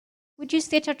Would you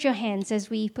stretch out your hands as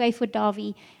we pray for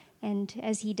Davi and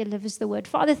as he delivers the word?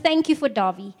 Father, thank you for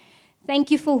Davi.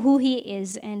 Thank you for who he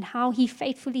is and how he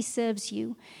faithfully serves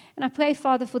you. And I pray,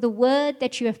 Father, for the word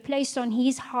that you have placed on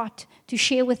his heart to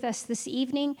share with us this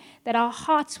evening, that our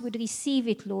hearts would receive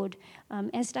it, Lord,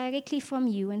 as directly from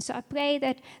you. And so I pray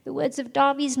that the words of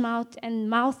Davi's mouth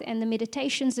and the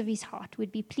meditations of his heart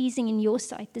would be pleasing in your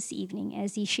sight this evening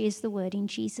as he shares the word in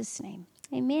Jesus' name.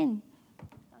 Amen.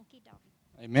 Thank you,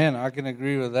 Davi. Amen. I can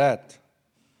agree with that.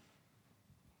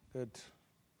 Good.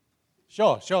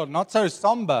 Sure. Not so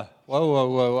somber.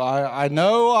 Whoa. I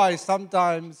know I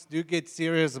sometimes do get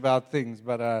serious about things,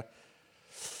 but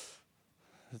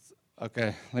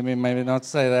okay, let me maybe not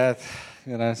say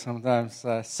that, sometimes.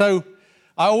 So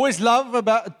I always love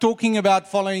about talking about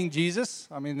following Jesus.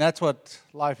 I mean, that's what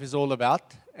life is all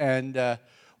about. And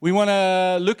we want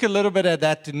to look a little bit at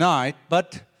that tonight.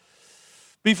 But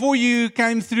before you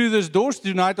came through those doors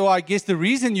tonight, or I guess the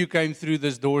reason you came through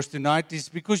those doors tonight is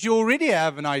because you already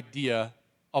have an idea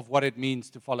of what it means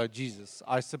to follow Jesus.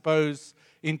 I suppose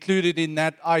included in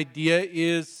that idea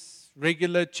is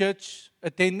regular church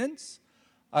attendance.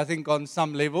 I think on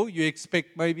some level you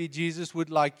expect maybe Jesus would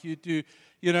like you to,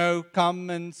 come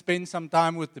and spend some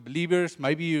time with the believers.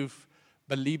 Maybe you've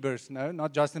believers, no,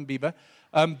 not Justin Bieber.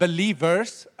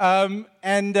 Believers.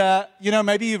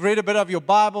 Maybe you've read a bit of your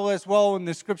Bible as well, and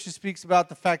the scripture speaks about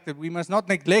the fact that we must not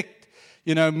neglect,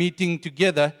 meeting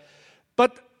together.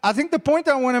 But I think the point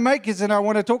I want to make is, and I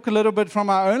want to talk a little bit from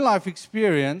our own life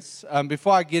experience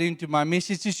before I get into my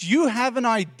message, is you have an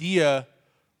idea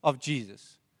of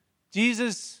Jesus.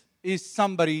 Jesus is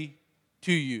somebody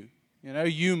to you.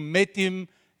 You met him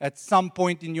at some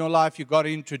point in your life. You got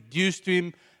introduced to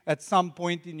him at some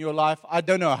point in your life. I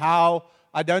don't know how.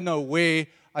 I don't know where.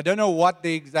 I don't know what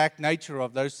the exact nature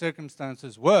of those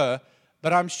circumstances were,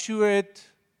 but I'm sure it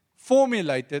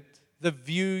formulated the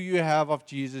view you have of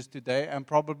Jesus today and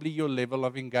probably your level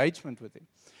of engagement with him.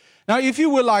 Now, if you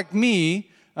were like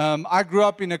me, I grew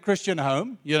up in a Christian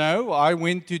home. I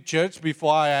went to church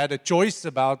before I had a choice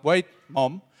about, wait,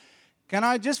 Mom, can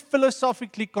I just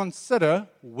philosophically consider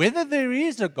whether there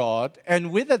is a God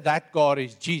and whether that God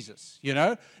is Jesus?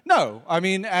 No. I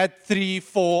mean, at 3,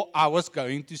 4, I was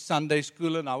going to Sunday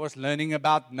school and I was learning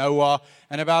about Noah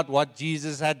and about what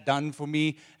Jesus had done for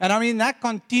me. And I mean, that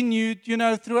continued,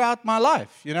 throughout my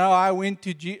life. I went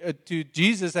to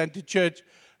Jesus and to church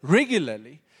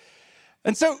regularly.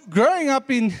 And so growing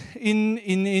up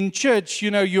in church,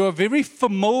 you are very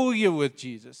familiar with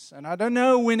Jesus. And I don't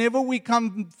know, whenever we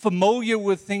become familiar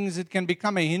with things, it can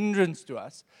become a hindrance to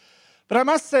us. But I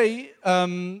must say,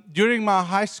 during my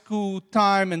high school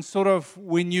time and sort of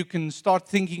when you can start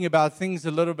thinking about things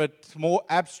a little bit more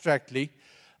abstractly,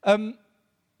 the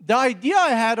idea I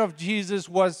had of Jesus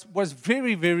was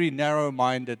very, very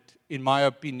narrow-minded, in my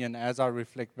opinion, as I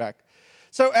reflect back.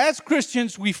 So as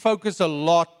Christians, we focus a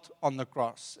lot on the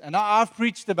cross. And I've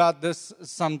preached about this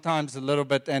sometimes a little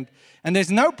bit, and there's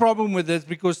no problem with this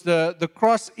because the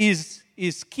cross is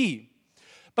key.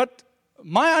 But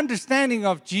my understanding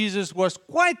of Jesus was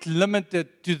quite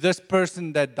limited to this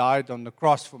person that died on the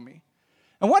cross for me.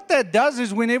 And what that does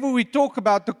is whenever we talk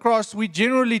about the cross, we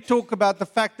generally talk about the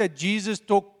fact that Jesus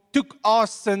took our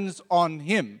sins on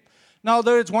him. Now,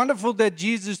 although it's wonderful that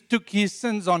Jesus took his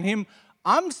sins on him,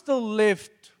 I'm still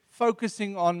left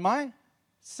focusing on my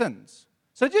sins.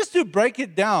 So just to break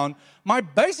it down, my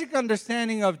basic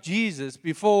understanding of Jesus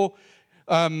before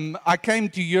I came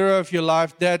to Europe, your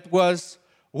life, that was,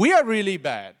 we are really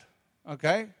bad,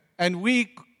 okay? And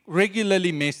we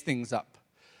regularly mess things up.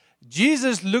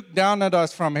 Jesus looked down at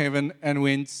us from heaven and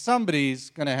went,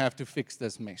 somebody's going to have to fix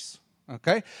this mess,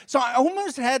 okay? So I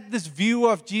almost had this view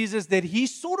of Jesus that he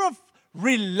sort of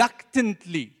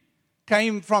reluctantly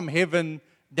came from heaven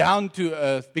down to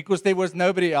earth because there was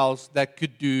nobody else that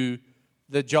could do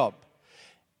the job.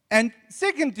 And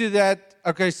second to that,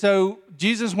 okay, so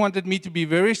Jesus wanted me to be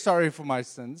very sorry for my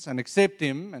sins and accept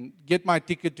him and get my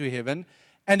ticket to heaven.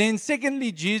 And then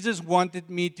secondly, Jesus wanted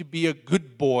me to be a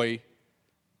good boy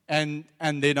and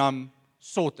then I'm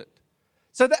sorted.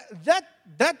 So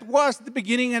that was the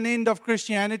beginning and end of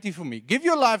Christianity for me. Give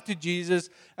your life to Jesus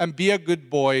and be a good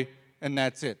boy, and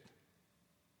that's it.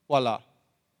 Voila.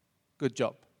 Good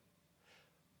job.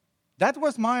 That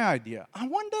was my idea. I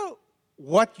wonder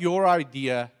what your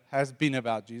idea has been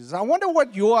about Jesus. I wonder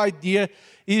what your idea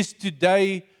is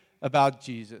today about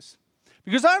Jesus.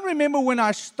 Because I remember when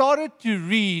I started to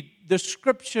read the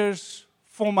scriptures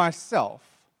for myself,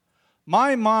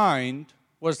 my mind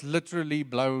was literally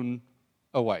blown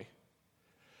away.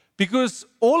 Because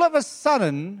all of a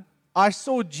sudden, I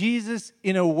saw Jesus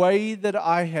in a way that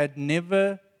I had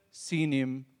never seen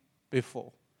him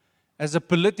before. As a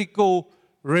political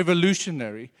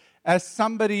revolutionary, as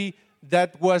somebody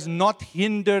that was not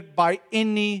hindered by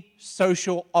any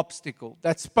social obstacle,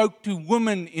 that spoke to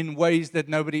women in ways that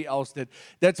nobody else did,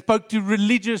 that spoke to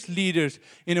religious leaders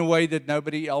in a way that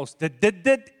nobody else did, that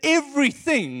did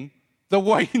everything the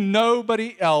way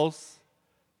nobody else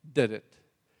did it.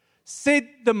 Said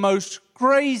the most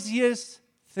craziest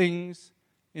things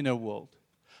in the world.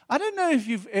 I don't know if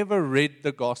you've ever read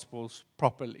the Gospels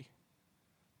properly,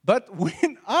 but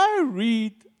when I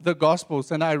read the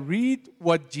Gospels and I read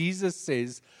what Jesus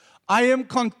says, I am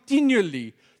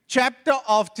continually, chapter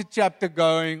after chapter,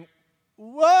 going,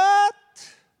 what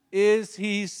is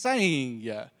he saying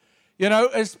here? You know,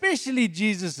 especially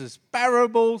Jesus'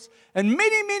 parables and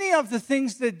many of the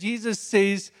things that Jesus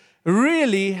says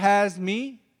really has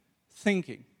me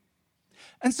thinking.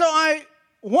 And so I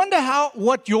wonder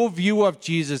what your view of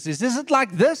Jesus is. Is it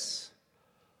like this?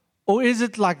 Or is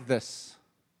it like this?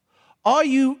 Are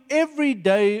you every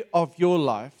day of your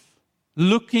life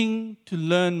looking to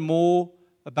learn more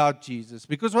about Jesus?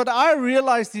 Because what I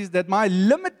realized is that my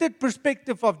limited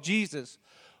perspective of Jesus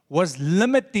was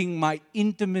limiting my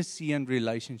intimacy and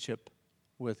relationship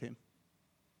with Him.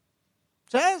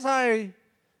 So as I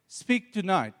speak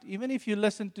tonight, even if you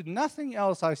listen to nothing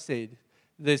else I said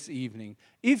this evening,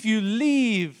 if you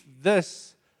leave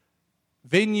this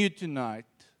venue tonight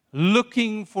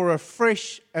looking for a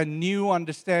fresh and new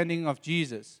understanding of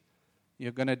Jesus,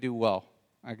 you're going to do well,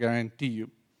 I guarantee you.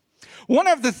 One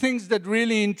of the things that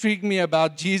really intrigued me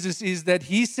about Jesus is that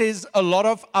He says a lot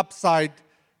of upside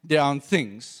down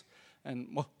things. And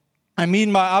what I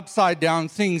mean by upside down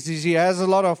things is He has a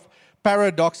lot of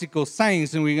paradoxical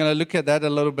sayings, and we're going to look at that a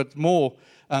little bit more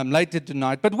later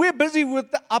tonight. But we're busy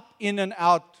with the up, in, and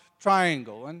out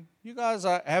triangle. And you guys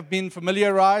have been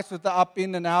familiarized with the up,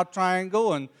 in, and out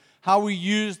triangle and how we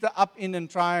use the up, in, and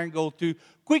triangle to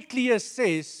quickly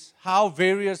assess how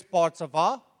various parts of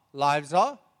our lives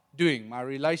are doing. My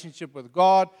relationship with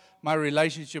God, my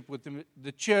relationship with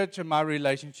the church, and my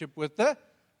relationship with the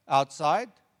outside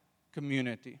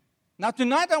community. Now,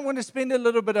 tonight I want to spend a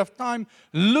little bit of time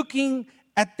looking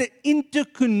at the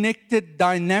interconnected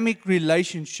dynamic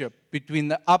relationship between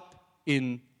the up,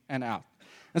 in, and out.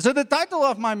 And so the title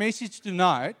of my message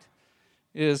tonight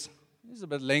is a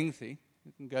bit lengthy.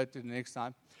 You can go to the next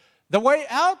time. The way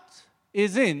out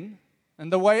is in,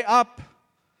 and the way up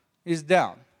is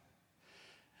down.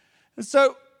 And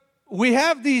so we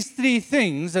have these three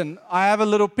things, and I have a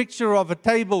little picture of a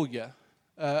table here,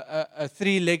 a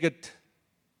three-legged,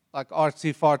 like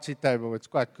artsy-fartsy table. It's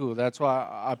quite cool. That's why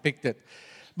I picked it.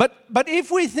 But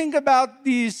if we think about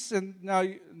these, and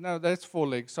no, that's four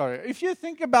legs, sorry. If you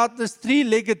think about this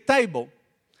three-legged table,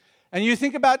 and you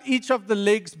think about each of the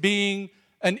legs being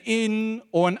an in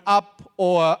or an up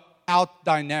or out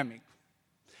dynamic,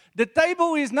 the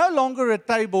table is no longer a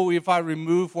table if I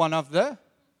remove one of the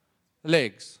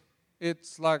legs.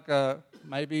 It's like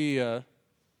maybe a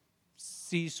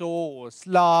seesaw or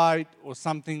slide or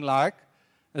something like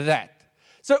that.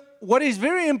 So what is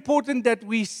very important that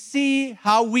we see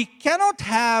how we cannot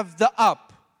have the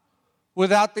up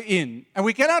without the in, and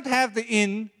we cannot have the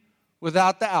in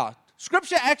without the out.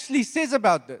 Scripture actually says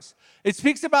about this. It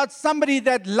speaks about somebody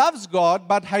that loves God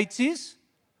but hates his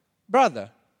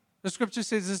brother. The Scripture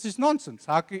says this is nonsense.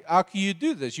 How can you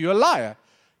do this? You're a liar.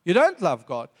 You don't love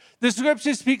God. The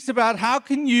Scripture speaks about how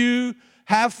can you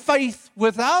have faith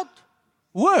without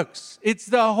works. It's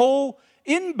the whole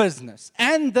in business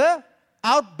and the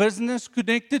out business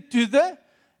connected to the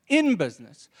in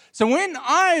business. So when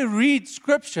I read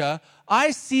Scripture,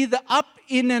 I see the up,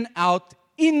 in, and out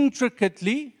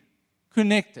intricately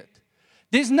connected.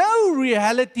 There's no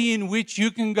reality in which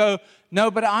you can go, no,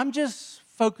 but I'm just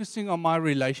focusing on my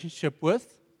relationship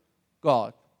with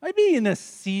God. Maybe in a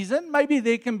season, maybe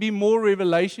there can be more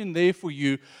revelation there for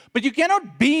you. But you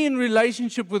cannot be in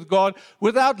relationship with God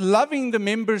without loving the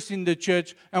members in the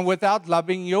church and without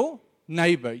loving your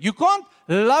neighbor. You can't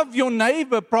love your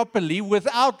neighbor properly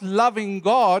without loving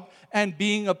God and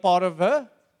being a part of a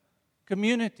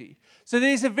community. So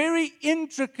there's a very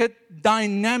intricate,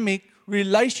 dynamic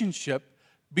relationship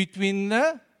between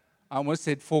I almost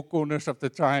said four corners of the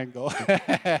triangle.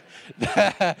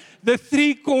 the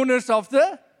three corners of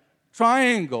the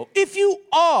triangle. If you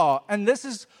are, and this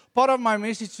is part of my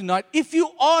message tonight, if you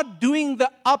are doing the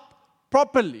up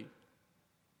properly,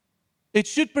 it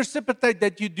should precipitate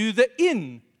that you do the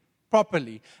in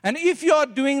properly. And if you are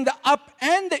doing the up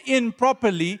and the in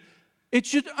properly, it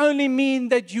should only mean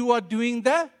that you are doing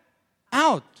the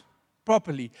out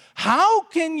properly. How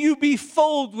can you be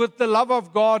filled with the love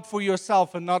of God for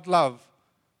yourself and not love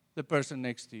the person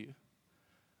next to you?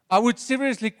 I would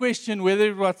seriously question whether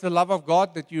it was the love of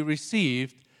God that you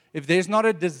received if there's not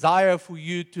a desire for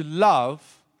you to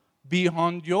love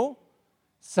beyond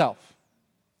yourself.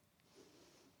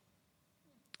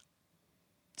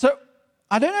 So,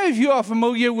 I don't know if you are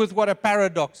familiar with what a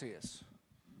paradox is.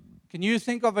 Can you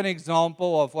think of an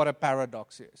example of what a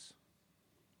paradox is?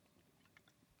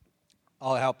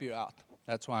 I'll help you out.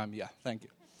 That's why I'm here. Thank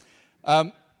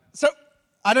you. So,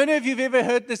 I don't know if you've ever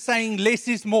heard the saying, less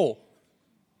is more.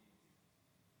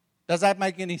 Does that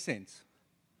make any sense?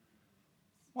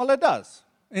 Well, it does.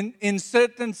 In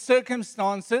certain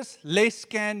circumstances, less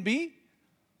can be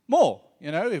more.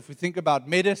 You know, if we think about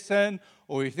medicine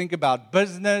or we think about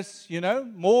business, you know,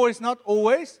 more is not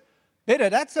always better.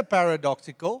 That's a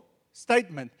paradoxical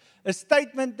statement. A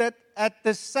statement that at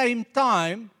the same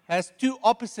time has two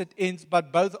opposite ends,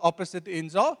 but both opposite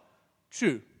ends are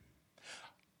true.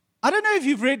 I don't know if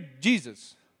you've read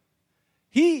Jesus.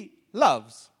 He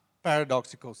loves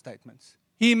paradoxical statements.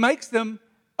 He makes them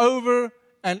over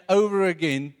and over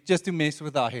again just to mess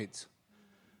with our heads.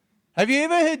 Have you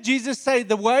ever heard Jesus say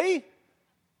the way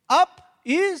up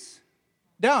is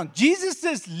down?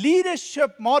 Jesus'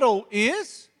 leadership model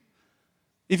is,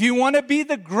 if you want to be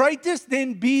the greatest,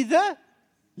 then be the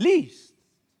least.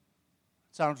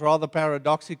 Sounds rather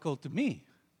paradoxical to me.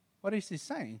 What is he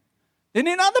saying? Then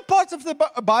in other parts of the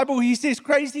Bible, he says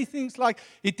crazy things like,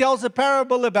 he tells a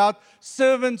parable about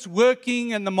servants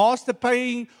working and the master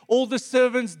paying all the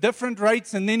servants different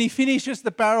rates, and then he finishes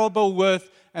the parable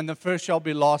with, and the first shall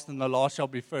be last and the last shall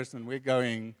be first, and we're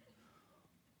going,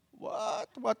 what,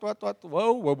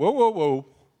 whoa,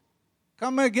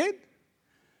 come again?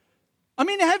 I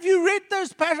mean, have you read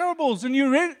those parables, and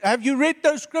have you read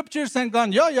those scriptures and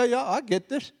gone, yeah, I get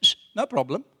this, no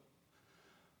problem.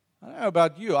 I don't know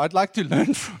about you. I'd like to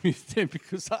learn from you then,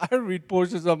 because I read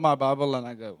portions of my Bible and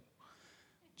I go,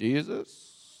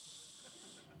 Jesus.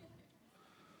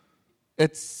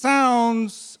 It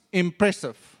sounds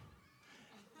impressive.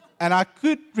 And I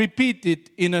could repeat it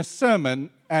in a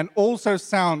sermon and also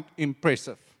sound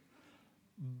impressive.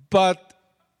 But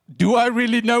do I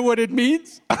really know what it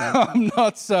means? I'm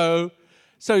not so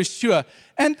sure.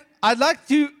 And I'd like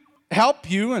to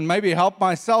help you and maybe help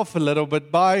myself a little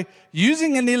bit by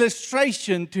using an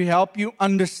illustration to help you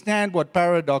understand what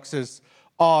paradoxes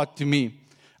are to me.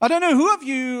 I don't know, who of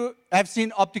you have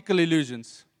seen optical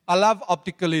illusions? I love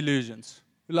optical illusions.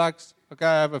 Who likes, okay,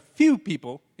 I have a few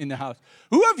people in the house.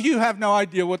 Who of you have no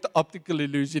idea what the optical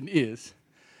illusion is?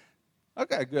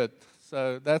 Okay, good.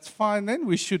 So that's fine then,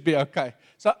 we should be okay.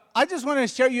 So I just want to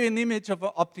show you an image of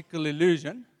an optical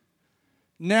illusion.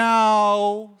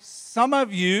 Now, some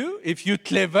of you, if you're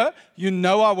clever, you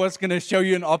know I was going to show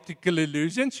you an optical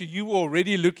illusion, so you were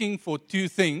already looking for two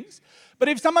things. But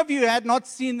if some of you had not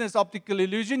seen this optical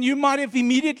illusion, you might have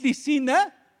immediately seen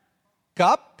the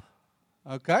cup,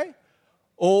 okay?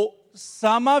 Or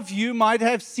some of you might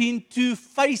have seen two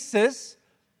faces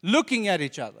looking at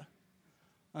each other,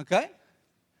 okay?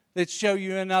 Let's show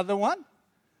you another one,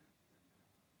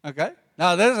 okay?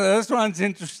 Now, this one's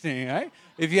interesting, eh?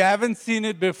 If you haven't seen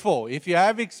it before, if you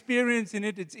have experience in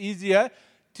it, it's easier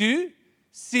to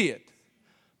see it.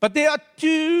 But there are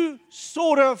two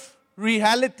sort of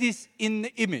realities in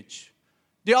the image.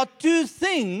 There are two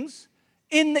things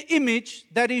in the image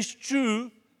that is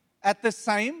true at the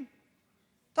same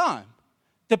time.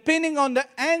 Depending on the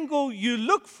angle you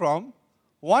look from,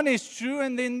 one is true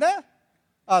and then the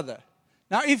other.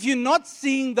 Now, if you're not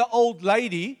seeing the old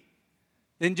lady,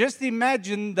 then just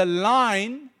imagine the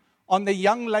line on the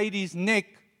young lady's neck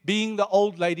being the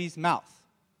old lady's mouth.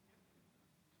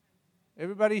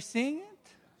 Everybody seeing it?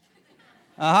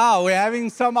 Aha, we're having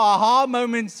some aha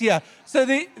moments here. So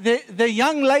the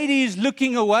young lady is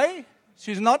looking away.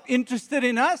 She's not interested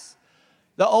in us.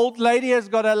 The old lady has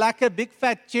got a big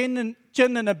fat chin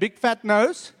and a big fat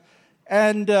nose.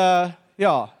 And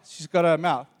she's got her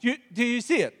mouth. Do you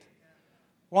see it?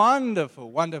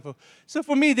 Wonderful, wonderful. So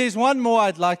for me, there's one more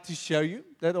I'd like to show you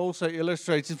that also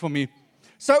illustrates it for me.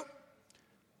 So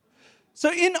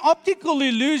in optical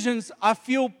illusions, I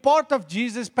feel part of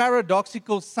Jesus'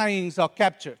 paradoxical sayings are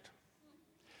captured.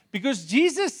 Because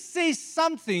Jesus says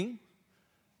something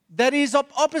that is of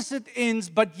opposite ends,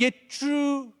 but yet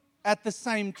true at the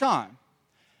same time.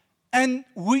 And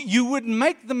you would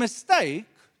make the mistake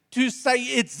to say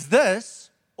it's this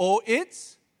or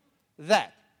it's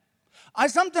that. I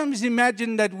sometimes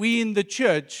imagine that we in the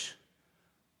church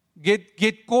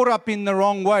get caught up in the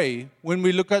wrong way when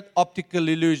we look at optical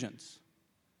illusions.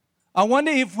 I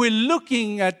wonder if we're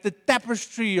looking at the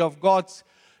tapestry of God's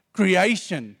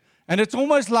creation, and it's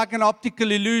almost like an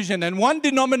optical illusion, and one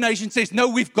denomination says, no,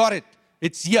 we've got it.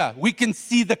 It's here. We can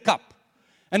see the cup.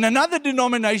 And another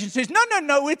denomination says,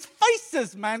 no, it's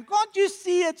faces, man. Can't you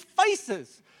see it's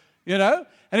faces? You know?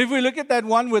 And if we look at that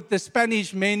one with the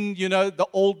Spanish men, you know, the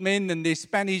old men and the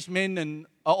Spanish men and an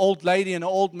old lady and an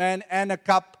old man and a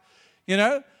cup, you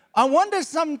know, I wonder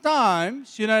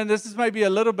sometimes, you know, and this is maybe a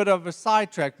little bit of a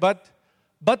sidetrack, but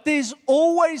there's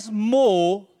always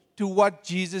more to what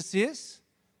Jesus is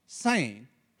saying.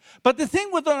 But the thing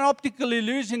with an optical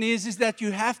illusion is that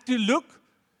you have to look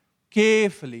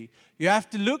carefully. You have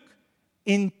to look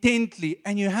intently,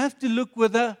 and you have to look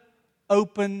with an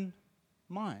open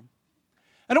mind.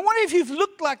 And I wonder if you've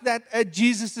looked like that at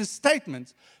Jesus'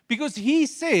 statements, because he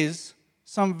says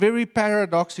some very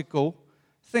paradoxical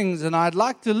things, and I'd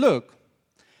like to look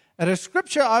at a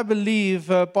scripture I believe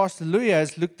Pastor Louis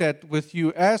has looked at with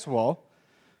you as well,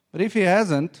 but if he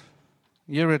hasn't,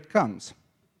 here it comes.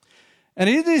 And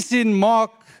it is in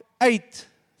Mark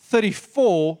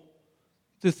 8:34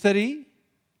 to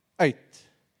 38.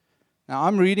 Now,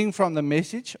 I'm reading from the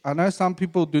Message. I know some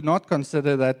people do not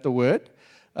consider that the word,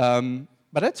 but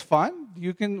that's fine.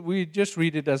 We just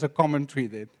read it as a commentary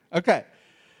then. Okay.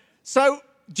 So,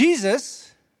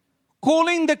 Jesus,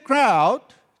 calling the crowd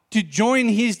to join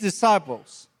his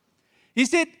disciples, he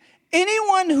said,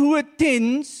 anyone who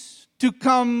attends to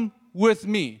come with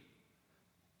me.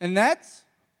 And that's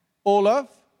all of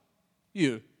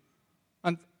you.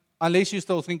 And unless you're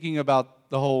still thinking about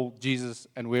the whole Jesus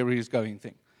and where he's going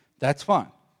thing. That's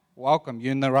fine. Welcome.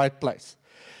 You're in the right place.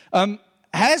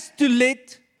 Has to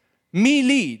let me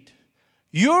lead.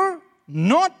 You're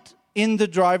not in the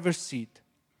driver's seat.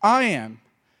 I am.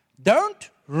 Don't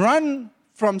run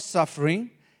from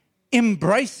suffering.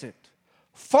 Embrace it.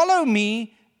 Follow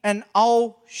me and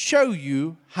I'll show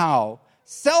you how.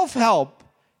 Self-help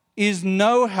is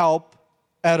no help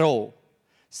at all.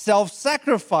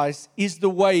 Self-sacrifice is the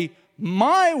way,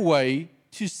 my way,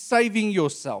 to saving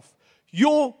yourself.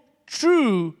 Your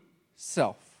true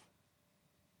self.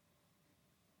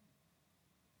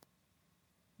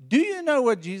 Do you know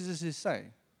what Jesus is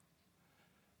saying?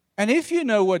 And if you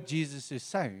know what Jesus is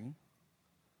saying,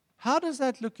 how does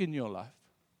that look in your life?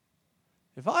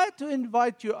 If I had to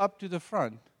invite you up to the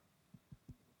front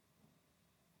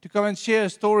to come and share a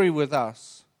story with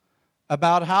us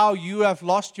about how you have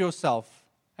lost yourself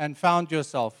and found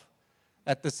yourself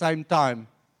at the same time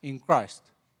in Christ,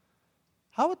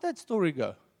 how would that story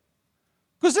go?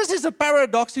 Because this is a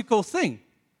paradoxical thing.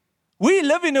 We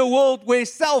live in a world where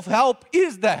self-help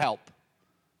is the help.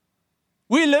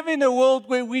 We live in a world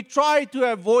where we try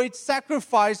to avoid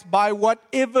sacrifice by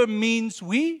whatever means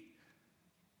we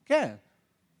can.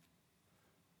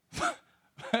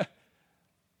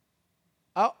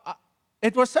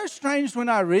 It was so strange when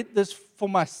I read this for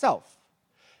myself,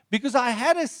 because I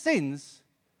had a sense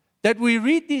that we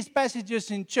read these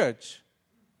passages in church,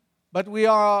 but we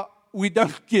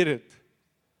don't get it.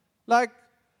 Like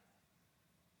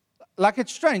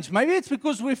it's strange. Maybe it's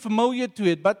because we're familiar to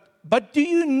it, but do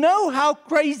you know how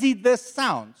crazy this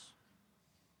sounds?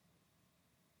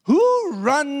 Who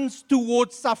runs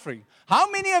towards suffering? How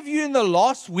many of you in the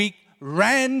last week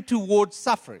ran towards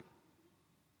suffering?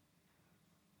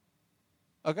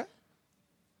 Okay?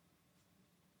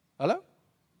 Hello?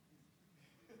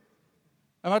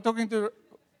 Am I talking to...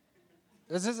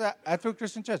 This is Atfield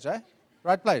Christian Church, eh?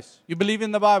 Right place. You believe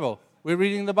in the Bible. We're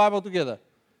reading the Bible together.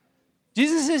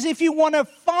 Jesus says if you want to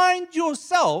find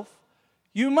yourself,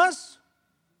 you must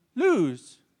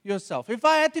lose yourself. If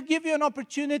I had to give you an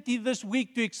opportunity this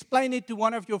week to explain it to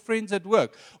one of your friends at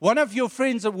work, one of your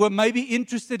friends that were maybe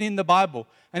interested in the Bible,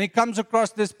 and he comes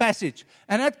across this passage,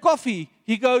 and at coffee,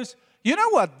 he goes, you know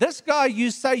what, this guy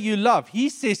you say you love, he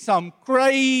says some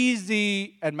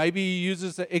crazy, and maybe he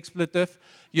uses an expletive,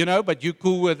 you know, but you're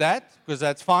cool with that, because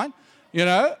that's fine, you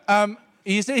know.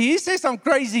 He says some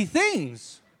crazy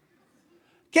things.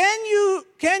 Can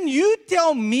you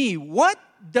tell me what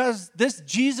does this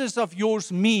Jesus of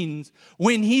yours mean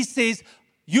when he says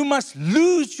you must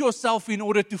lose yourself in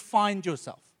order to find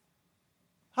yourself?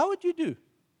 How would you do?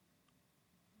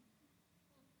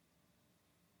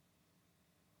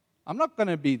 I'm not going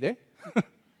to be there.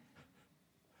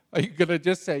 Are you going to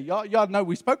just say, yeah, no,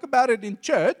 we spoke about it in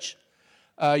church.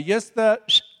 Here's the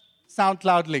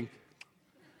SoundCloud link.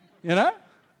 You know?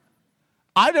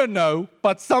 I don't know,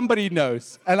 but somebody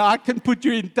knows, and I can put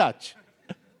you in touch.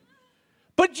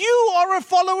 But you are a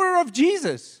follower of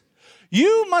Jesus.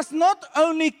 You must not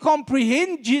only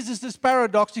comprehend Jesus'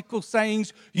 paradoxical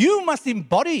sayings, you must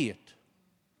embody it.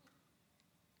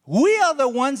 We are the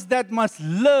ones that must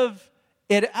live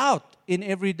it out in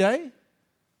everyday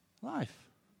life.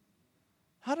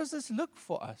 How does this look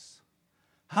for us?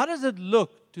 How does it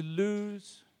look to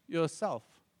lose yourself?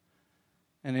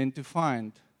 and then to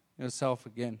find yourself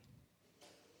again.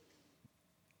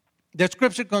 The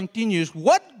scripture continues,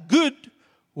 what good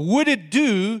would it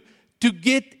do to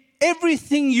get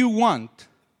everything you want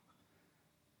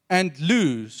and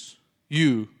lose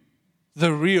you,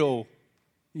 the real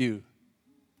you?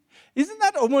 Isn't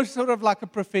that almost sort of like a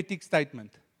prophetic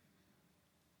statement?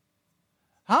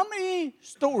 How many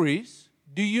stories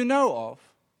do you know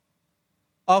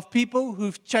of people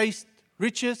who've chased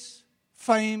riches,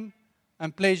 fame,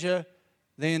 and pleasure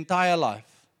their entire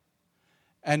life?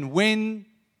 And when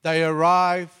they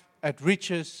arrive at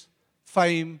riches,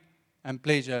 fame, and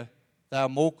pleasure, they are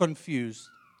more confused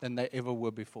than they ever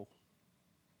were before.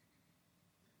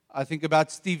 I think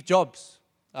about Steve Jobs.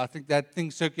 I think that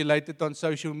thing circulated on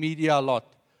social media a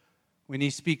lot when he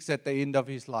speaks at the end of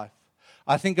his life.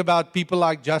 I think about people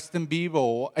like Justin Bieber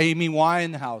or Amy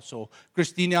Winehouse or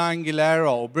Christina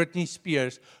Aguilera or Britney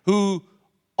Spears, who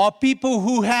are people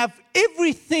who have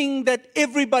everything that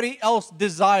everybody else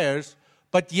desires,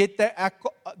 but yet they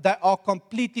are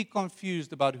completely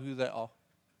confused about who they are.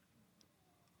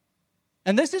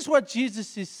 And this is what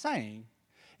Jesus is saying.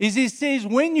 Is he says,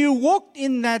 when you walk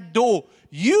in that door,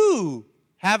 you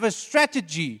have a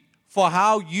strategy for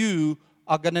how you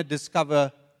are going to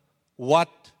discover what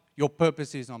your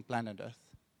purpose is on planet Earth.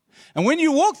 And when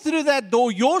you walk through that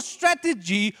door, your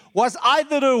strategy was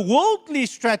either a worldly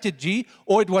strategy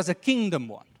or it was a kingdom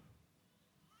one.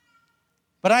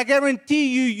 But I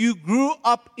guarantee you grew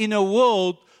up in a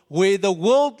world where the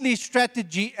worldly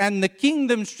strategy and the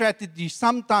kingdom strategy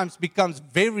sometimes becomes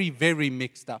very, very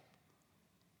mixed up.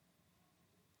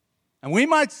 And we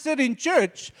might sit in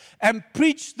church and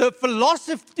preach the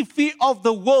philosophy of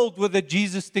the world with a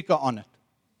Jesus sticker on it.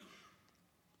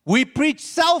 We preach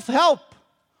self-help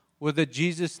with a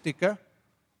Jesus sticker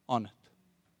on it.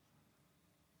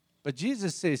 But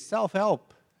Jesus says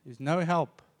self-help is no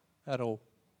help at all.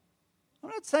 I'm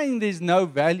not saying there's no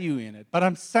value in it, but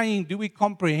I'm saying, do we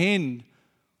comprehend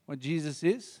what Jesus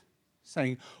is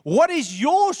saying? What is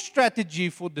your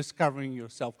strategy for discovering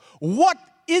yourself? What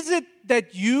is it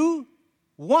that you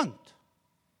want?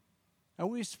 And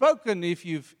we've spoken, if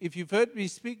you've heard me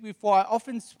speak before, I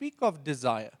often speak of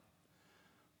desire.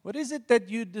 What is it that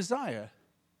you desire?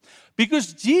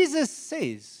 Because Jesus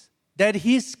says that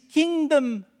his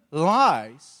kingdom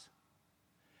lies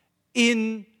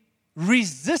in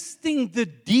resisting the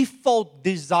default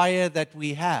desire that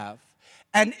we have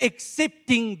and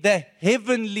accepting the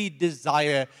heavenly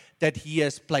desire that he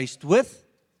has placed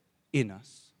within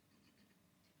us.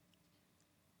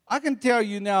 I can tell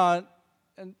you now,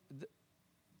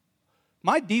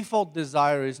 my default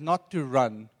desire is not to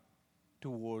run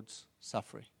towards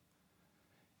suffering.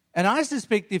 And I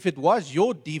suspect if it was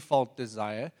your default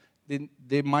desire, then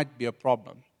there might be a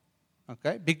problem.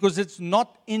 Okay? Because it's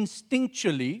not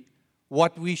instinctually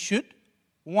what we should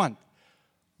want.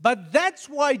 But that's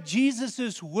why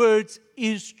Jesus' words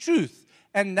is truth.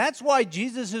 And that's why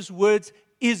Jesus' words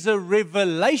is a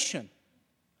revelation.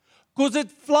 Because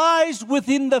it flies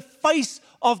within the face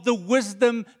of the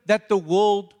wisdom that the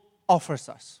world offers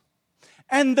us.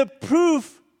 And the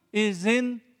proof is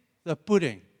in the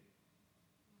pudding.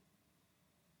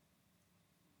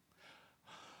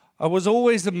 I was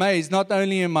always amazed, not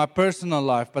only in my personal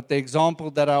life, but the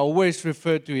example that I always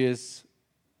refer to is,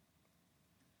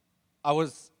 I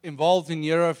was involved in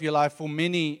Year of Your Life for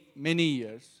many, many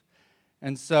years.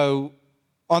 And so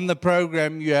on the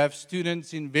program, you have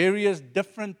students in various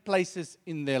different places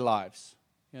in their lives,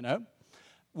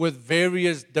 with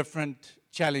various different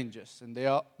challenges. And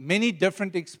there are many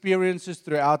different experiences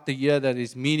throughout the year that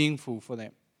is meaningful for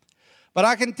them. But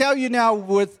I can tell you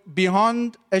now,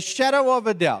 beyond a shadow of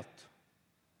a doubt,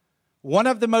 one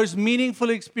of the most meaningful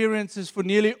experiences for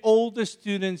nearly all the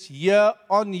students year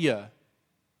on year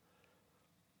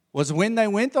was when they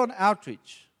went on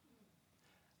outreach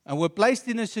and were placed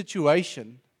in a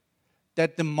situation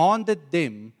that demanded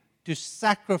them to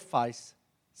sacrifice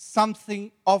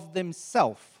something of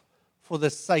themselves for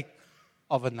the sake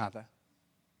of another.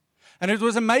 And it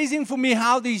was amazing for me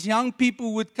how these young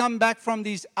people would come back from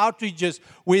these outreaches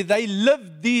where they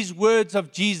lived these words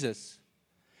of Jesus.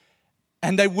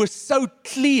 And they were so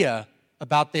clear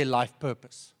about their life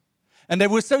purpose. And they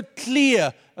were so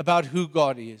clear about who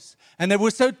God is. And they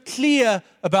were so clear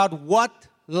about what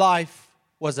life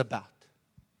was about.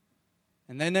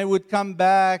 And then they would come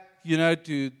back,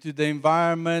 to the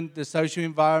environment, the social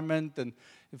environment, and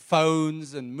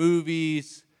phones and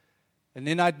movies. And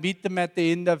then I'd meet them at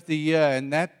the end of the year,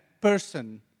 and that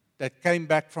person that came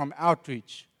back from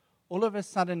outreach, all of a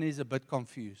sudden is a bit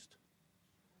confused.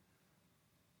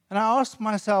 And I asked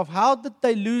myself, how did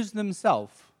they lose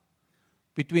themselves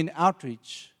between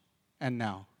outreach and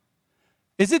now?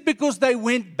 Is it because they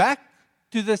went back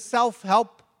to the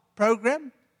self-help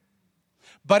program,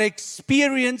 but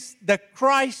experienced the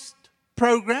Christ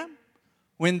program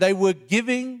when they were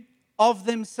giving of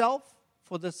themselves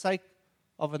for the sake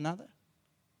of another?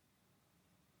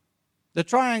 The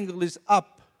triangle is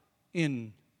up,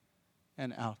 in,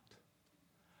 and out.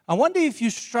 I wonder if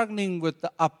you're struggling with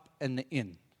the up and the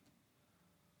in.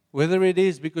 Whether it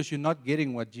is because you're not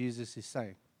getting what Jesus is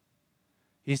saying.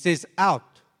 He says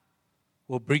out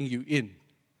will bring you in,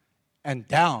 and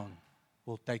down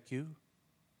will take you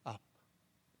up.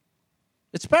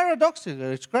 It's paradoxical.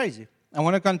 It's crazy. I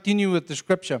want to continue with the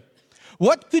scripture.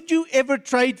 What could you ever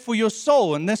trade for your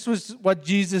soul? And this was what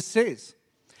Jesus says.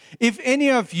 If any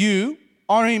of you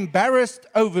are embarrassed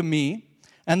over me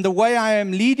and the way I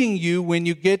am leading you when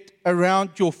you get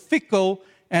around your fickle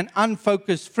and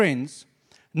unfocused friends,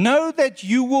 know that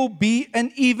you will be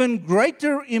an even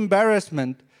greater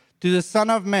embarrassment to the Son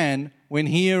of Man when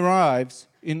he arrives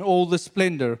in all the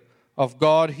splendor of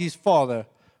God his Father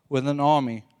with an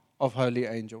army of holy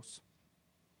angels.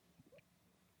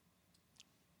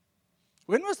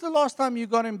 When was the last time you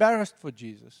got embarrassed for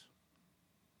Jesus?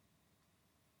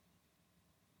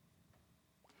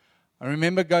 I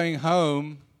remember going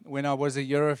home when I was a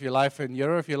Year of Your Life, and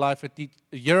Year of Your Life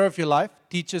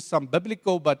teaches some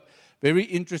biblical but very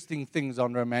interesting things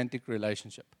on romantic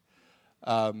relationship.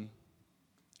 And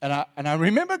I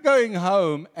remember going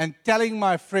home and telling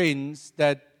my friends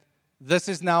that this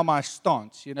is now my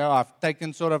stance. You know, I've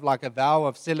taken sort of like a vow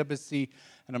of celibacy,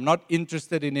 and I'm not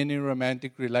interested in any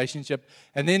romantic relationship.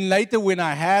 And then later when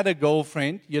I had a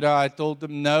girlfriend, you know, I told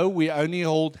them, no, we only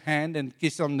hold hand and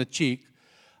kiss on the cheek.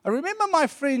 I remember my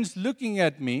friends looking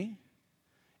at me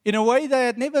in a way they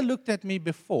had never looked at me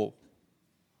before.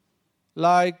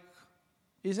 Like,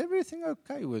 is everything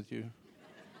okay with you?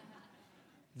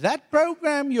 That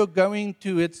program you're going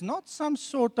to, it's not some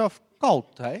sort of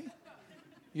cult, eh?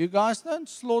 You guys don't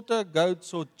slaughter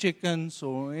goats or chickens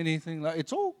or anything like.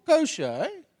 It's all kosher,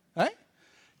 eh?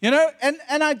 You know,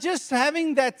 and I just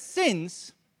having that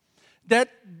sense that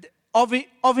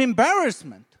of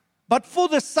embarrassment, but for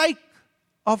the sake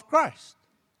of Christ.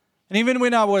 And even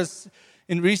when I was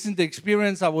in recent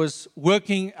experience, I was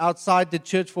working outside the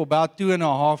church for about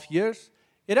 2.5 years.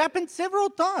 It happened several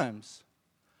times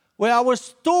where I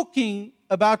was talking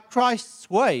about Christ's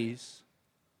ways,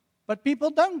 but people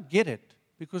don't get it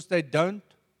because they don't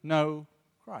know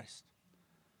Christ.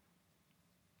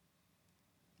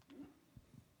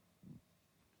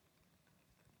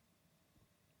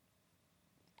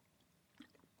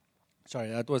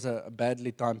 Sorry, that was a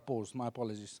badly timed pause. My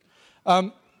apologies.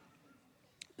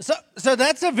 So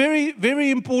that's a very,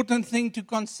 very important thing to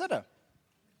consider.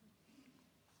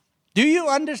 Do you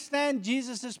understand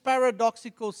Jesus'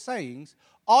 paradoxical sayings?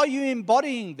 Are you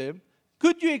embodying them?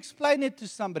 Could you explain it to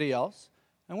somebody else?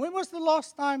 And when was the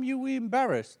last time you were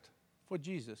embarrassed for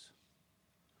Jesus?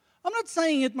 I'm not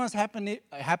saying it must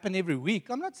happen every week.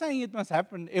 I'm not saying it must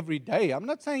happen every day. I'm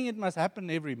not saying it must happen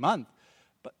every month.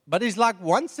 But it's like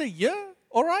once a year,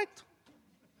 all right?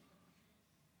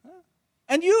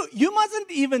 And you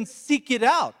mustn't even seek it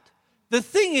out. The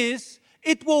thing is,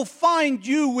 it will find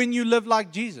you when you live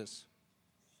like Jesus.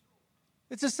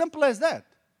 It's as simple as that.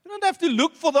 You don't have to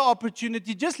look for the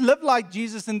opportunity. Just live like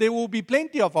Jesus and there will be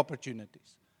plenty of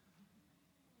opportunities.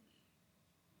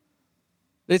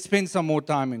 Let's spend some more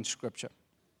time in Scripture.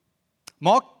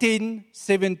 Mark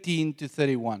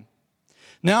 10:17-31.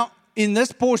 Now, in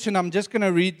this portion, I'm just going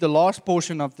to read the last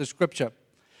portion of the Scripture.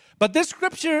 But this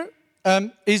Scripture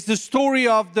is the story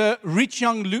of the rich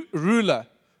young ruler.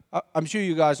 I'm sure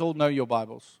you guys all know your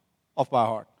Bibles off by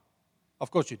heart.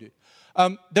 Of course you do.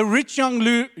 The rich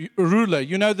young ruler,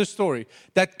 you know the story,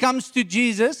 that comes to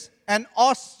Jesus and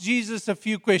asks Jesus a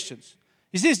few questions.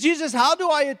 He says, Jesus, how do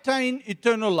I attain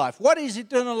eternal life? What is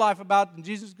eternal life about? And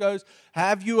Jesus goes,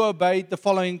 have you obeyed the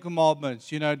following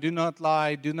commandments? You know, do not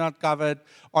lie, do not covet,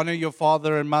 honor your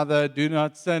father and mother, do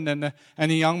not sin. And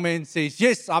the young man says,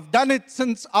 yes, I've done it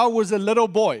since I was a little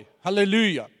boy.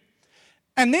 Hallelujah.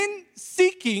 And then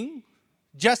seeking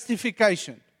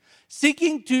justification,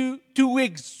 seeking to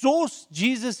exhaust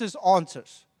Jesus'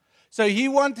 answers. So he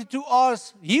wanted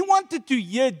to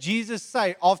hear Jesus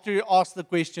say, after he asked the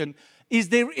question, is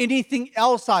there anything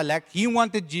else I lack? He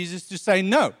wanted Jesus to say,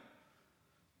 no.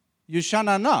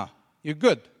 You're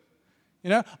good. You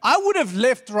know, I would have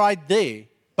left right there,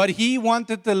 but he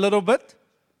wanted a little bit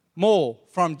more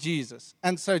from Jesus.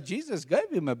 And so Jesus gave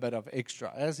him a bit of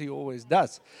extra, as he always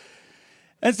does.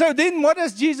 And so then what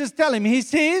does Jesus tell him? He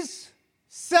says,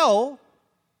 sell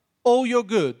all your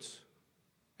goods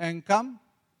and come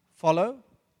follow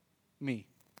me.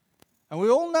 And we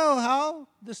all know how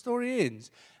the story ends.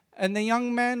 And the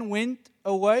young man went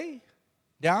away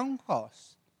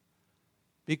downcast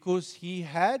because he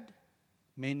had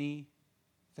many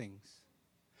things.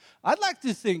 I'd like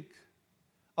to think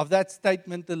of that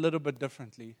statement a little bit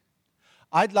differently.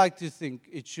 I'd like to think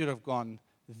it should have gone,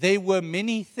 there were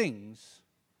many things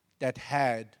that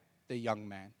had the young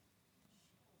man.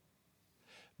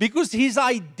 Because his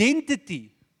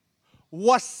identity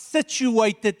was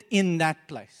situated in that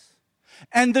place.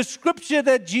 And the scripture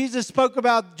that Jesus spoke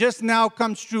about just now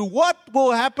comes true. What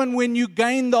will happen when you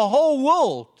gain the whole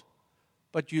world,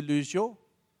 but you lose your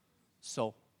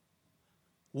soul?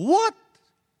 What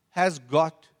has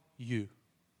got you?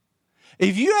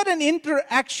 If you had an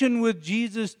interaction with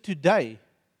Jesus today,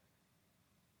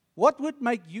 what would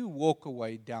make you walk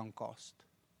away downcast?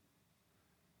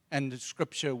 And the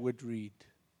scripture would read,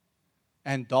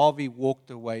 and David walked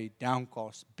away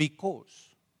downcast because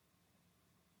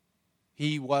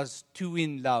he was too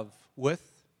in love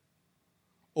with,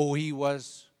 or he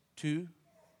was too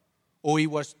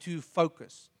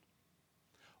focused.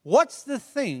 What's the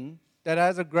thing that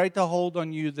has a greater hold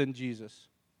on you than Jesus?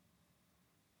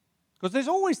 Because there's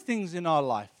always things in our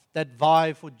life that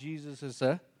vie for Jesus'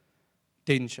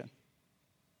 attention.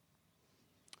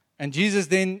 And Jesus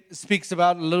then speaks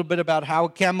about a little bit about how a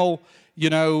camel,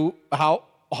 how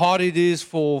hard it is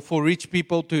for rich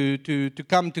people to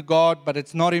come to God, but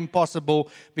it's not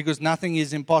impossible because nothing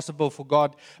is impossible for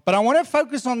God. But I want to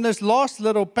focus on this last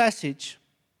little passage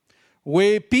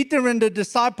where Peter and the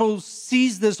disciples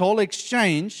sees this whole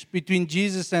exchange between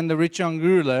Jesus and the rich young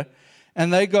ruler,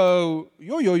 and they go,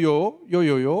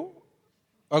 yo.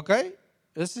 Okay,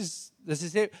 this is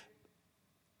it.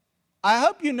 I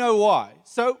hope you know why.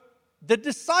 So the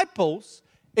disciples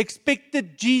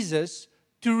expected Jesus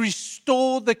to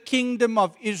restore the kingdom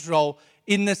of Israel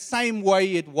in the same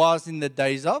way it was in the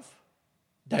days of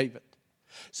David.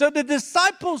 So the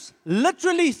disciples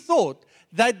literally thought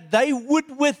that they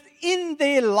would within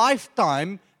their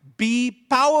lifetime be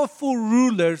powerful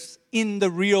rulers in the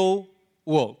real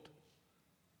world.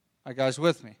 Are you guys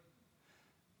with me?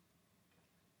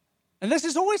 And this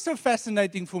is always so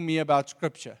fascinating for me about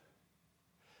Scripture.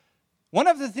 One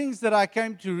of the things that I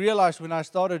came to realize when I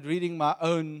started reading my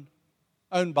own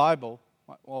Bible,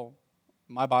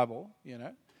 my Bible,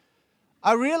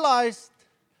 I realized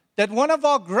that one of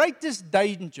our greatest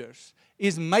dangers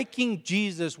is making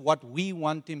Jesus what we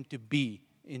want him to be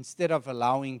instead of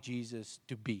allowing Jesus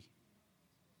to be.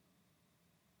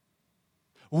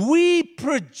 We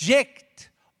project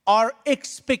our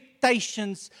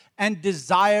expectations and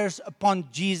desires upon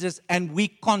Jesus, and we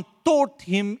contort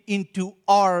him into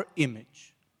our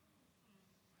image,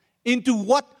 into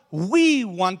what we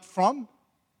want from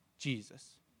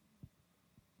Jesus.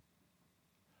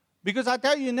 Because I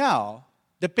tell you now,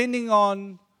 depending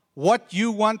on what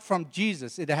you want from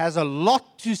Jesus, it has a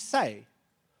lot to say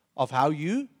of how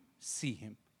you see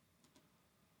him.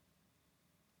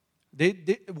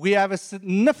 We have a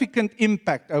significant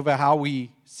impact over how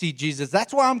we see Jesus.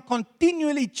 That's why I'm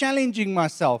continually challenging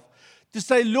myself to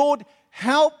say, Lord,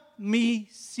 help me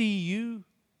see you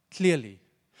clearly.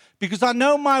 Because I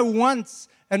know my wants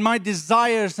and my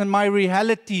desires and my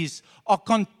realities are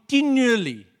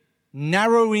continually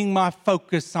narrowing my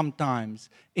focus sometimes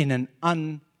in an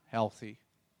unhealthy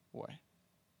way.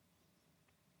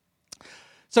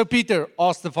 So Peter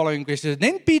asked the following question.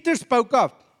 Then Peter spoke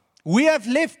up. We have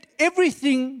left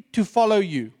everything to follow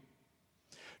you.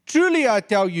 Truly I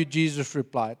tell you, Jesus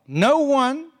replied, no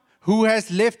one who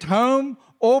has left home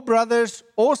or brothers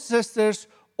or sisters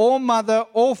or mother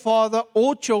or father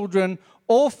or children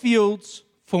or fields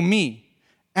for me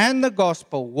and the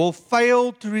gospel will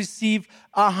fail to receive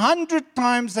 100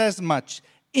 times as much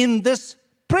in this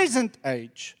present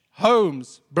age,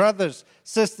 homes, brothers,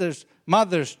 sisters,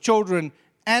 mothers, children,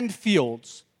 and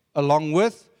fields, along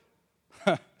with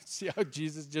see how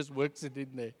Jesus just works it in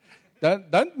there.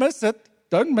 Don't miss it.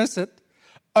 Don't miss it.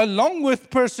 Along with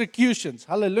persecutions.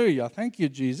 Hallelujah. Thank you,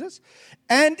 Jesus.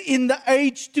 And in the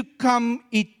age to come,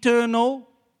 eternal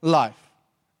life.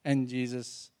 And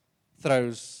Jesus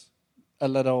throws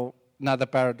another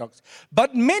paradox.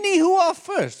 But many who are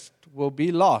first will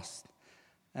be lost,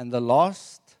 and the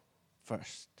last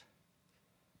first.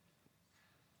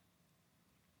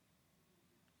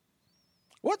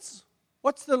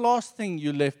 What's the last thing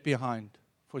you left behind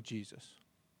for Jesus?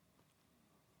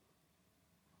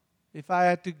 If I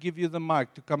had to give you the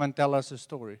mic to come and tell us a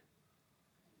story,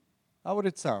 how would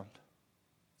it sound?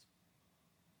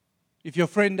 If your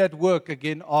friend at work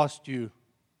again asked you,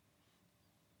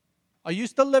 are you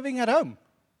still living at home?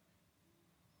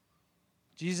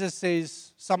 Jesus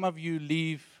says, some of you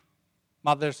leave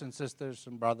mothers and sisters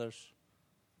and brothers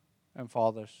and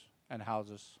fathers and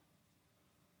houses.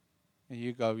 And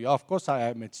you go, yeah, of course I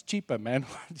am. It's cheaper, man.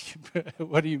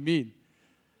 What do you mean?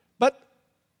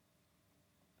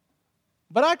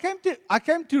 But I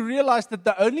came to realize that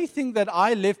the only thing that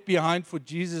I left behind for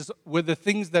Jesus were the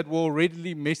things that were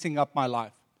already messing up my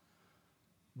life.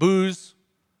 Booze,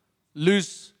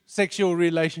 loose sexual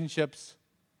relationships.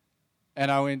 And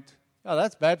I went, oh,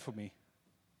 that's bad for me.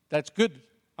 That's good.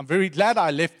 I'm very glad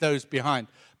I left those behind.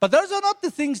 But those are not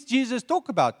the things Jesus talks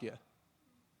about here.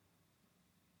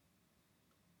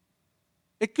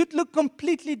 It could look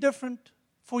completely different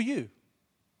for you.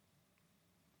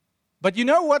 But you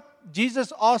know what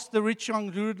Jesus asked the rich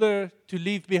young ruler to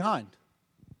leave behind?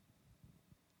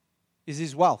 Is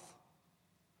his wealth.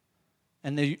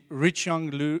 And the rich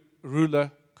young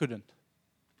ruler couldn't.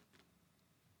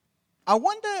 I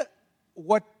wonder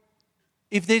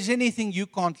if there's anything you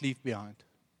can't leave behind.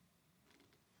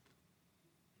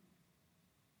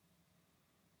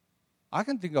 I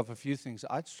can think of a few things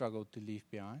I'd struggle to leave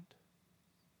behind.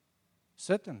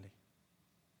 Certainly.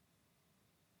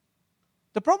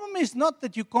 The problem is not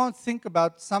that you can't think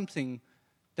about something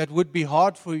that would be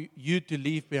hard for you to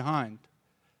leave behind.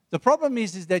 The problem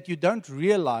is that you don't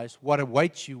realize what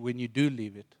awaits you when you do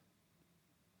leave it.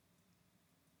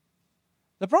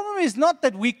 The problem is not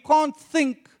that we can't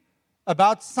think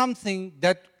about something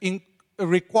that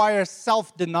requires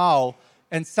self-denial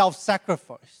and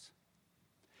self-sacrifice.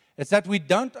 It's that we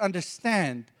don't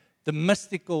understand the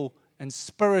mystical and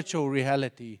spiritual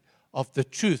reality of the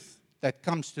truth that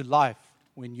comes to life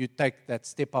when you take that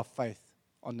step of faith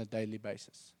on a daily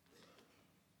basis.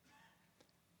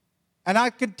 And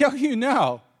I can tell you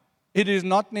now, it is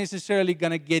not necessarily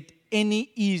going to get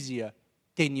any easier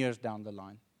 10 years down the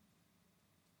line.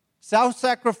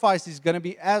 Self-sacrifice is going to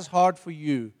be as hard for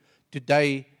you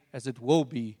today as it will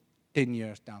be 10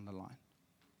 years down the line.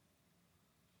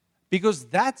 Because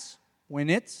that's when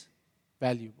it's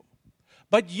valuable.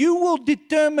 But you will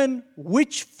determine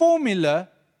which formula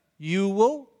you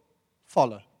will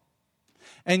follow.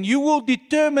 And you will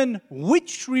determine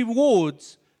which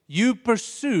rewards you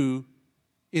pursue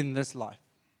in this life.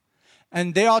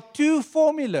 And there are two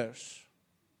formulas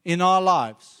in our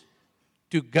lives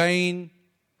to gain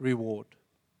reward.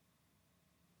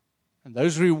 And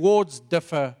those rewards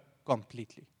differ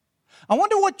completely. I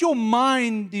wonder what your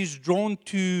mind is drawn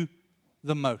to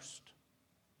the most.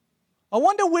 I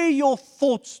wonder where your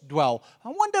thoughts dwell. I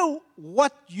wonder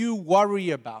what you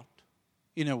worry about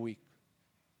in a week.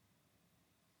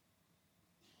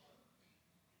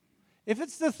 If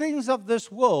it's the things of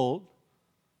this world,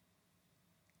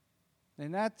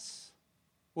 then that's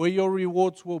where your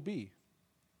rewards will be.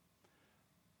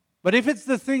 But if it's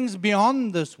the things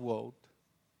beyond this world,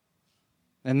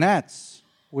 then that's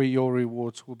where your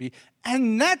rewards will be.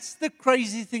 And that's the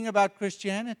crazy thing about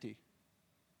Christianity.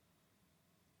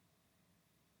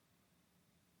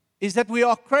 Is that we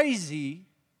are crazy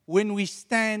when we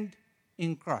stand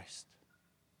in Christ.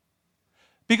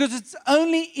 Because it's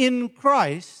only in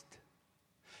Christ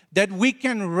that we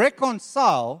can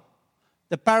reconcile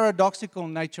the paradoxical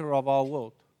nature of our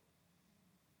world.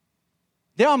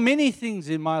 There are many things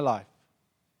in my life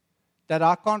that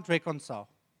I can't reconcile.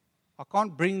 I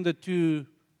can't bring the two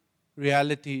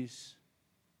realities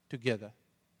together.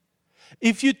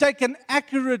 If you take an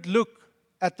accurate look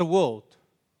at the world,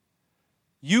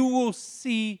 you will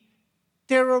see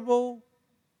terrible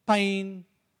pain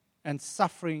and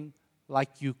suffering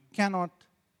like you cannot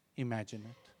imagine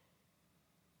it.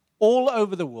 All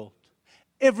over the world,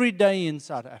 every day in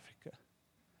South Africa,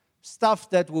 stuff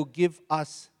that will give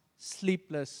us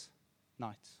sleepless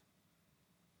nights.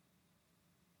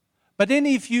 But then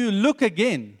if you look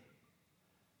again,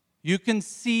 you can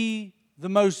see the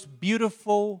most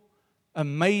beautiful,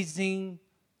 amazing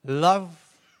love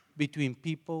between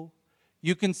people.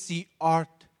 You can see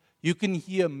art. You can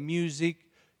hear music.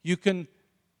 You can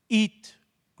eat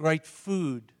great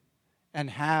food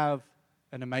and have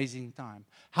an amazing time.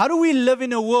 How do we live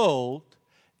in a world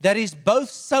that is both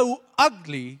so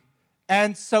ugly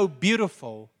and so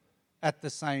beautiful at the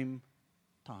same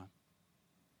time?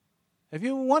 Have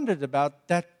you ever wondered about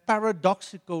that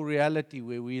paradoxical reality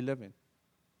where we live in?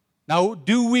 Now,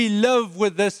 do we live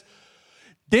with this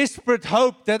desperate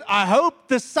hope that I hope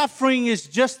the suffering is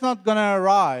just not going to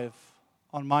arrive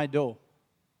on my door?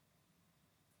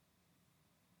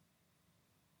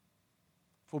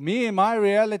 For me, in my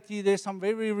reality, there's some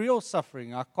very real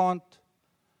suffering I can't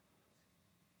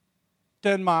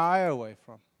turn my eye away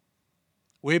from.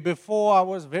 Where before I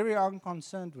was very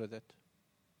unconcerned with it,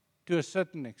 to a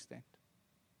certain extent.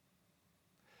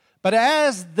 But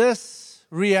as this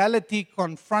reality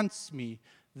confronts me,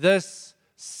 this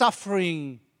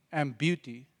suffering and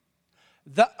beauty,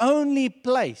 the only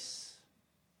place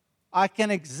I can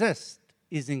exist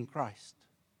is in Christ.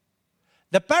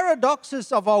 The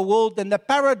paradoxes of our world and the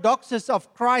paradoxes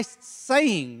of Christ's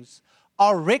sayings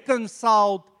are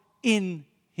reconciled in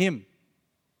Him.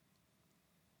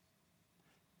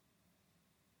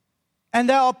 And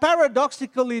they are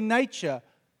paradoxical in nature.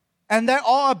 And they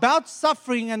are about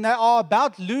suffering and they are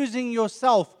about losing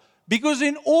yourself. Because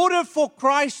in order for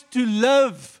Christ to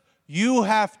live, you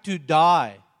have to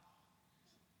die.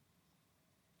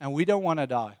 And we don't want to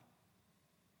die.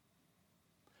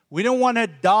 We don't want to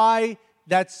die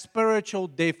that spiritual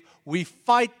death. We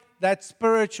fight that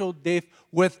spiritual death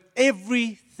with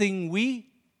everything we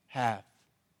have.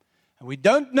 And we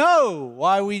don't know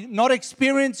why we're not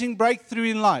experiencing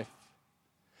breakthrough in life.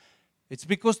 It's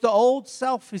because the old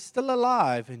self is still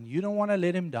alive and you don't want to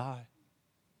let him die.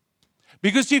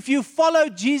 Because if you follow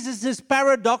Jesus'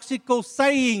 paradoxical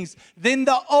sayings, then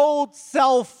the old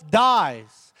self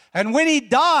dies. And when he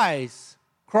dies,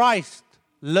 Christ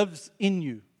lives in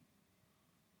you.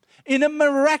 In a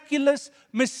miraculous,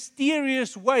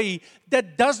 mysterious way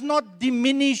that does not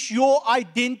diminish your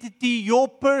identity, your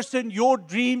person, your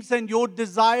dreams and your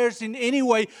desires in any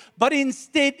way, but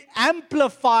instead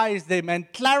amplifies them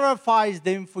and clarifies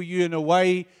them for you in a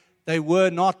way they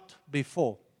were not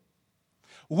before.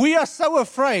 We are so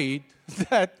afraid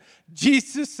that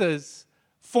Jesus'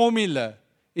 formula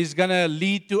is going to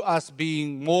lead to us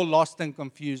being more lost and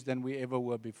confused than we ever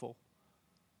were before.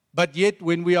 But yet,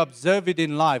 when we observe it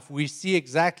in life, we see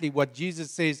exactly what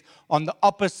Jesus says on the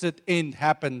opposite end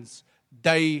happens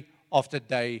day after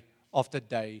day after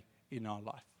day in our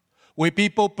life. Where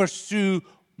people pursue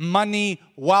money,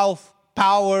 wealth,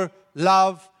 power,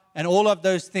 love, and all of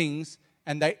those things,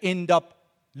 and they end up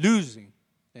losing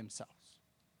themselves.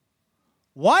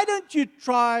 Why don't you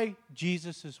try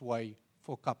Jesus' way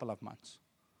for a couple of months?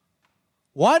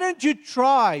 Why don't you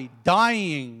try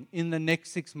dying in the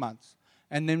next 6 months?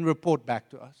 And then report back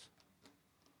to us.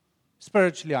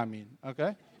 Spiritually, I mean,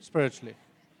 okay? Spiritually.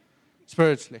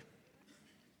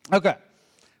 Okay.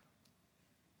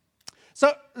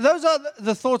 So those are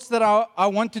the thoughts that I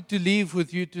wanted to leave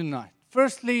with you tonight.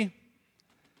 Firstly,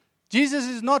 Jesus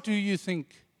is not who you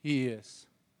think he is.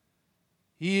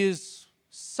 He is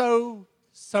so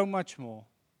much more.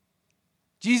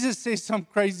 Jesus says some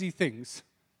crazy things.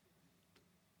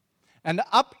 And the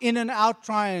up, in, and out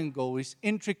triangle is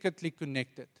intricately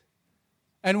connected.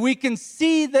 And we can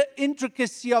see the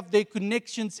intricacy of their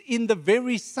connections in the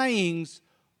very sayings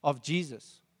of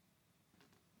Jesus.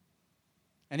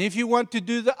 And if you want to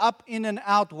do the up, in, and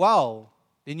out well,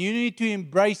 then you need to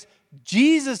embrace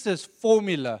Jesus'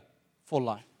 formula for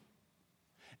life.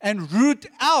 And root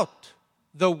out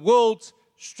the world's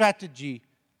strategy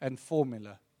and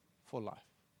formula for life.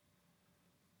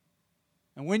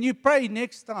 And when you pray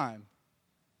next time,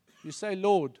 you say,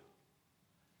 Lord,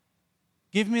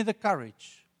 give me the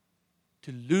courage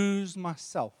to lose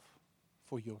myself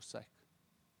for your sake.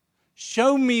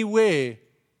 Show me where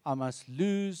I must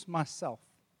lose myself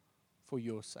for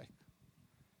your sake.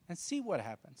 And see what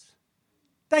happens.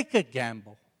 Take a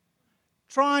gamble.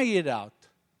 Try it out.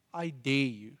 I dare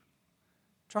you.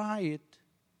 Try it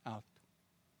out.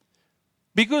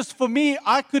 Because for me,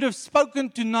 I could have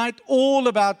spoken tonight all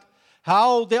about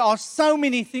how there are so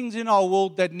many things in our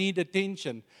world that need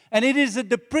attention. And it is a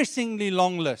depressingly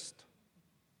long list.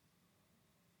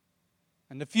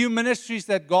 And the few ministries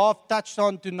that Garth touched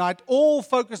on tonight all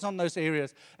focus on those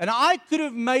areas. And I could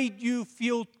have made you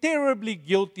feel terribly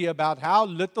guilty about how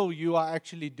little you are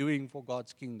actually doing for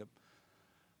God's kingdom.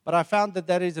 But I found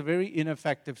that is a very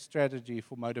ineffective strategy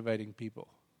for motivating people.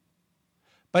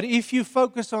 But if you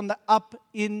focus on the up,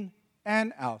 in,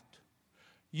 and out,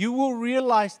 you will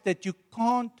realize that you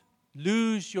can't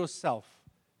lose yourself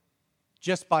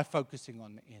just by focusing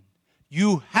on the in.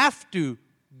 You have to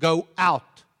go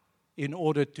out in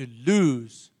order to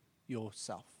lose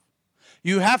yourself.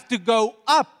 You have to go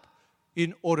up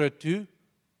in order to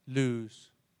lose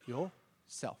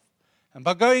yourself. And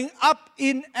by going up,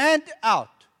 in, and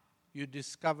out, you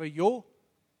discover your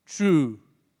true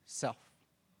self.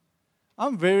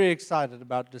 I'm very excited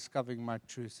about discovering my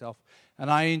true self,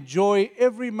 and I enjoy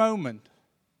every moment.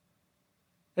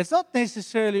 It's not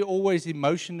necessarily always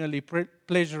emotionally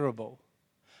pleasurable,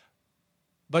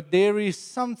 but there is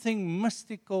something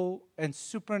mystical and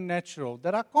supernatural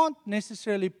that I can't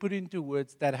necessarily put into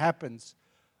words that happens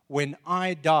when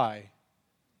I die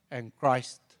and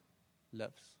Christ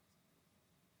lives.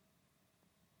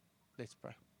 Let's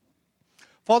pray.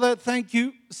 Father, thank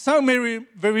you so very,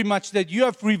 very much that you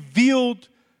have revealed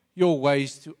your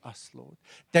ways to us, Lord.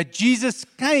 That Jesus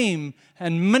came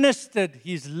and ministered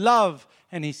his love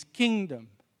and his kingdom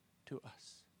to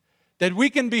us. That we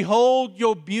can behold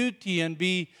your beauty and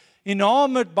be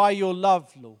enamored by your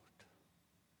love, Lord.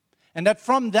 And that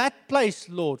from that place,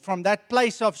 Lord, from that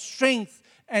place of strength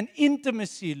and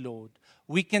intimacy, Lord,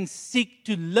 we can seek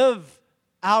to live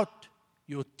out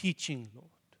your teaching, Lord.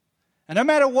 And no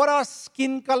matter what our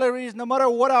skin color is, no matter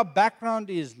what our background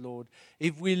is, Lord,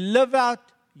 if we live out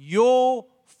your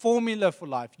formula for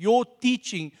life, your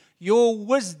teaching, your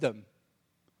wisdom,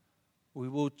 we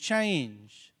will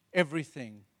change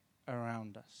everything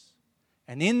around us.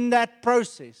 And in that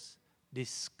process,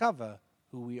 discover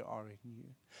who we are in you.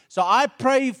 So I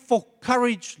pray for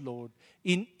courage, Lord,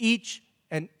 in each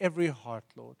and every heart,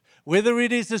 Lord. Whether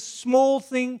it is a small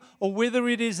thing or whether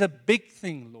it is a big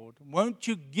thing, Lord, won't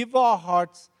you give our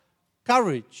hearts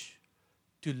courage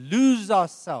to lose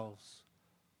ourselves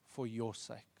for your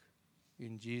sake.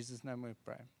 In Jesus' name we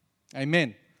pray.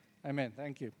 Amen. Amen.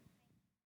 Thank you.